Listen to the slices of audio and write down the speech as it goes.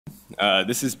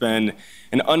This has been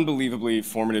an unbelievably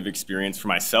formative experience for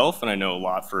myself, and I know a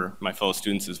lot for my fellow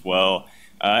students as well.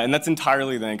 And that's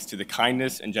entirely thanks to the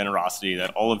kindness and generosity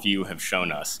that all of you have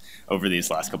shown us over these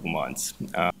last couple months.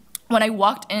 When I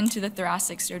walked into the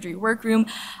thoracic surgery workroom,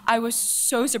 I was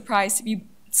so surprised to be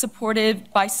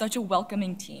supported by such a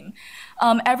welcoming team.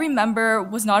 Every member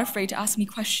was not afraid to ask me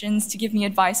questions, to give me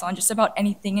advice on just about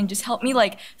anything, and just help me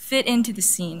fit into the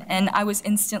scene, and I was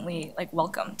instantly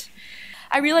welcomed.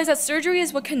 I realized that surgery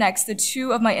is what connects the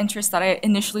two of my interests that I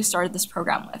initially started this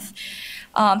program with.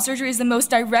 Surgery is the most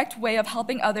direct way of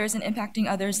helping others and impacting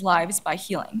others' lives by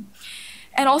healing.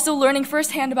 And also learning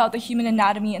firsthand about the human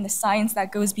anatomy and the science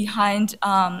that goes behind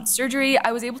surgery,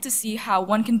 I was able to see how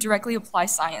one can directly apply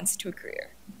science to a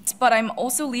career. But I'm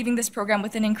also leaving this program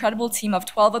with an incredible team of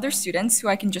 12 other students who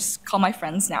I can just call my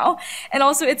friends now. And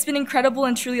also it's been incredible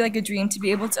and truly like a dream to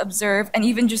be able to observe and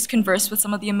even just converse with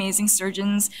some of the amazing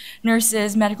surgeons,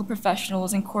 nurses, medical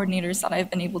professionals, and coordinators that I've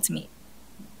been able to meet.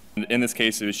 In this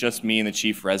case, it was just me and the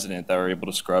chief resident that were able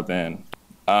to scrub in,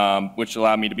 which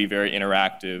allowed me to be very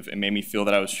interactive and made me feel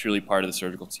that I was truly part of the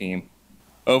surgical team.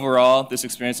 Overall, this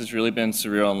experience has really been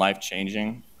surreal and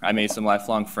life-changing. I made some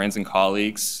lifelong friends and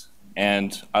colleagues,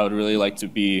 and I would really like to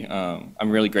be,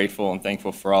 I'm really grateful and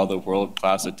thankful for all the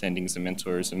world-class attendings and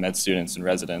mentors and med students and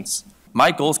residents.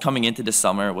 My goals coming into this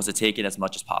summer was to take it as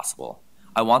much as possible.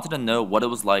 I wanted to know what it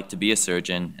was like to be a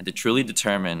surgeon and to truly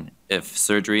determine if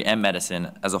surgery and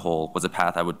medicine as a whole was a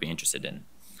path I would be interested in.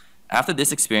 After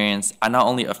this experience, I not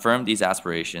only affirmed these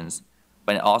aspirations,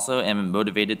 but I also am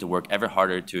motivated to work ever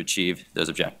harder to achieve those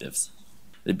objectives.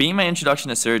 Being my introduction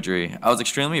to surgery, I was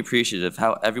extremely appreciative of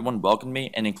how everyone welcomed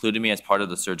me and included me as part of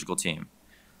the surgical team.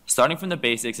 Starting from the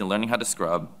basics and learning how to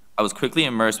scrub, I was quickly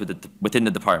immersed within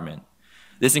the department.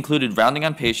 This included rounding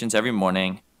on patients every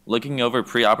morning, looking over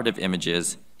preoperative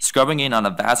images, scrubbing in on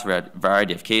a vast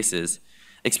variety of cases,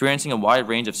 experiencing a wide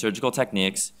range of surgical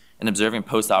techniques, and observing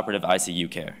postoperative ICU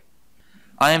care.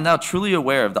 I am now truly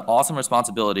aware of the awesome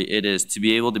responsibility it is to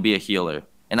be able to be a healer,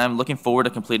 and I'm looking forward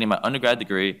to completing my undergrad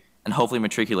degree and hopefully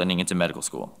matriculating into medical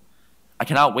school. I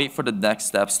cannot wait for the next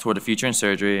steps toward the future in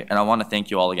surgery, and I want to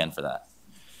thank you all again for that.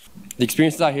 The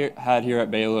experiences I had here at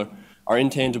Baylor are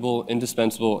intangible,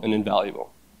 indispensable, and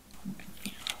invaluable.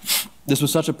 This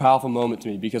was such a powerful moment to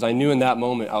me because I knew in that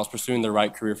moment I was pursuing the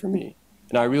right career for me.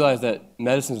 And I realized that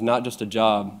medicine is not just a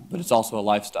job, but it's also a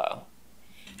lifestyle.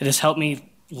 It has helped me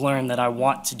learn that I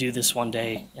want to do this one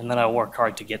day and that I work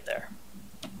hard to get there.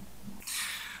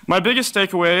 My biggest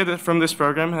takeaway from this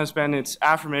program has been its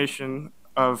affirmation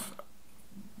of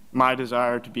my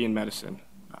desire to be in medicine.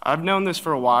 I've known this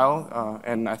for a while,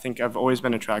 and I think I've always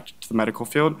been attracted to the medical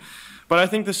field, but I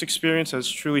think this experience has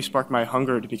truly sparked my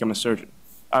hunger to become a surgeon.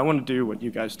 I want to do what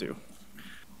you guys do.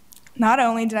 Not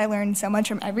only did I learn so much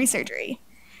from every surgery,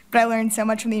 but I learned so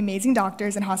much from the amazing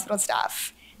doctors and hospital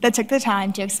staff that took the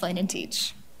time to explain and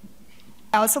teach.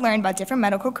 I also learned about different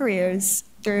medical careers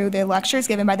through the lectures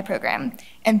given by the program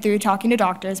and through talking to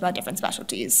doctors about different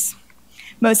specialties.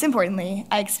 Most importantly,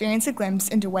 I experienced a glimpse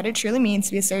into what it truly means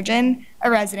to be a surgeon, a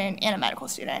resident, and a medical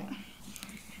student.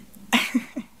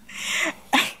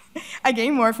 I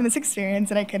gained more from this experience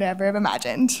than I could ever have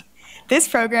imagined. This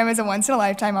program is a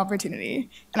once-in-a-lifetime opportunity,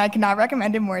 and I cannot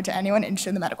recommend it more to anyone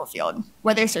interested in the medical field,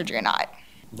 whether surgery or not.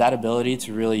 That ability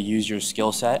to really use your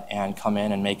skill set and come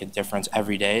in and make a difference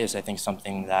every day is, I think,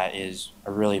 something that is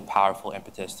a really powerful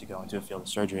impetus to go into a field of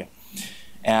surgery.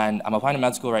 And I'm applying to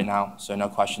med school right now, so no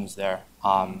questions there.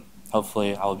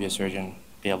 Hopefully I will be a surgeon,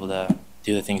 be able to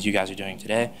do the things you guys are doing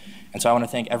today. And so I want to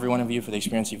thank every one of you for the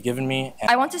experience you've given me.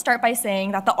 I want to start by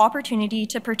saying that the opportunity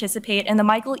to participate in the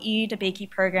Michael E. DeBakey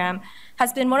program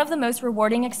has been one of the most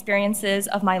rewarding experiences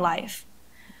of my life.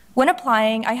 When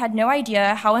applying, I had no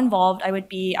idea how involved I would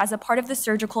be as a part of the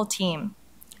surgical team.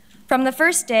 From the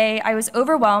first day, I was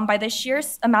overwhelmed by the sheer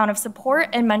amount of support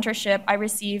and mentorship I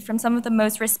received from some of the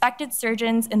most respected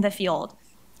surgeons in the field.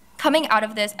 Coming out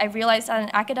of this, I realized that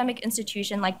an academic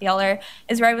institution like Baylor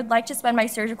is where I would like to spend my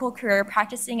surgical career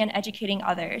practicing and educating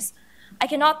others. I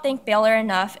cannot thank Baylor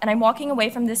enough, and I'm walking away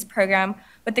from this program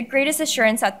with the greatest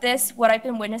assurance that this, what I've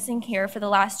been witnessing here for the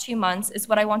last 2 months, is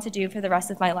what I want to do for the rest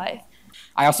of my life.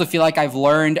 I also feel like I've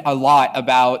learned a lot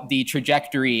about the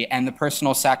trajectory and the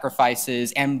personal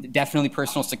sacrifices and definitely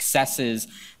personal successes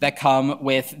that come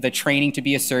with the training to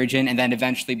be a surgeon and then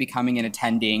eventually becoming an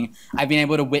attending. I've been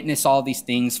able to witness all these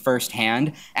things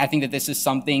firsthand. I think that this is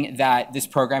something that this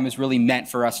program is really meant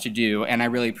for us to do, and I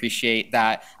really appreciate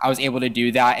that I was able to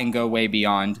do that and go way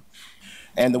beyond.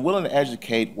 And the willing to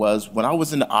educate was when I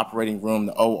was in the operating room,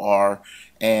 the OR,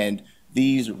 and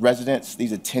these residents,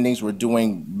 these attendings were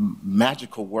doing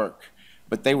magical work.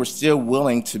 but they were still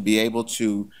willing to be able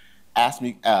to ask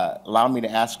me, allow me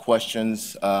to ask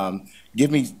questions,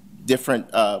 give me different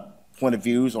point of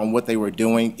views on what they were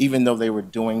doing, even though they were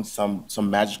doing some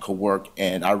magical work,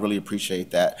 and I really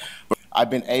appreciate that. But I've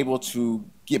been able to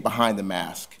get behind the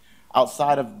mask.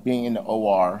 Outside of being in the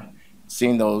OR,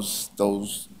 seeing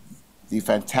the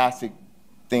fantastic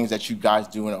things that you guys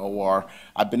do in the OR,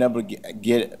 I've been able to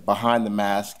get behind the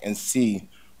mask and see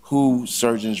who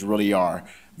surgeons really are.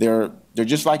 They're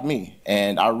just like me,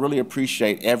 and I really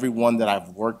appreciate everyone that I've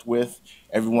worked with,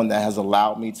 everyone that has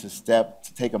allowed me to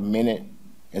take a minute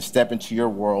and step into your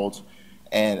world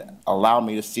and allow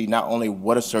me to see not only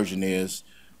what a surgeon is,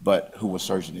 but who a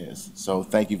surgeon is. So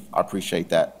thank you, I appreciate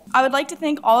that. I would like to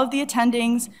thank all of the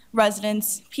attendings,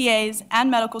 residents, PAs, and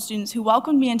medical students who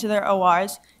welcomed me into their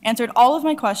ORs, answered all of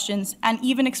my questions, and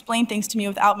even explained things to me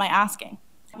without my asking.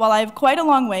 While I have quite a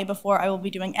long way before I will be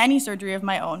doing any surgery of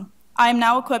my own, I am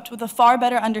now equipped with a far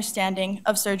better understanding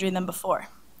of surgery than before.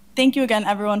 Thank you again,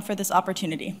 everyone, for this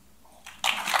opportunity.